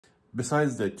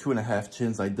besides the 2.5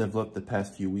 chins I developed the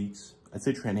past few weeks, I'd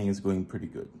say training is going pretty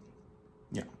good.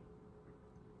 Yeah.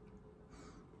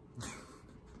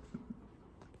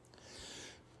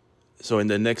 So in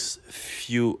the next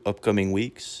few upcoming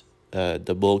weeks,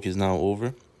 the bulk is now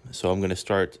over. So I'm going to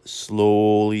start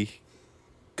slowly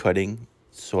cutting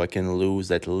so I can lose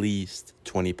at least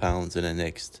 20 pounds in the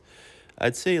next,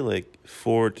 I'd say like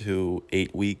 4 to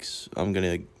 8 weeks. I'm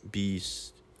going to be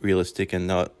realistic and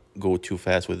not go too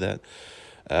fast with that.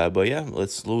 But yeah,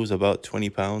 let's lose about 20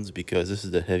 pounds because this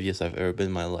is the heaviest I've ever been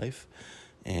in my life.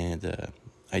 And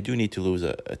I do need to lose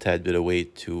a tad bit of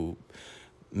weight to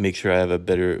make sure I have a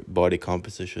better body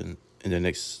composition in the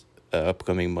next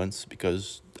upcoming months,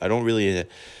 because I don't really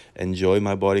enjoy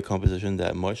my body composition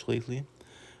that much lately,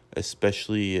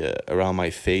 especially around my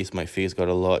face. My face got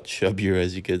a lot chubbier,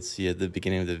 as you could see at the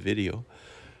beginning of the video.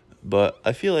 But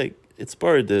I feel like it's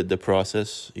part of the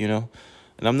process, you know,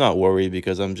 and I'm not worried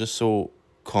because I'm just so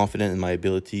confident in my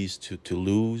abilities to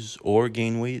lose or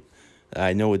gain weight.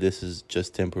 I know this is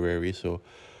just temporary, so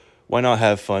why not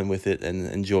have fun with it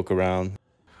and joke around.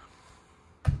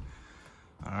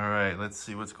 All right, let's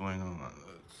see what's going on.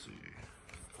 Let's see.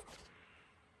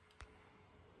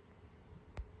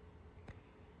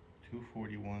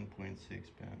 241.6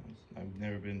 pounds. I've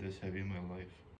never been this heavy in my life.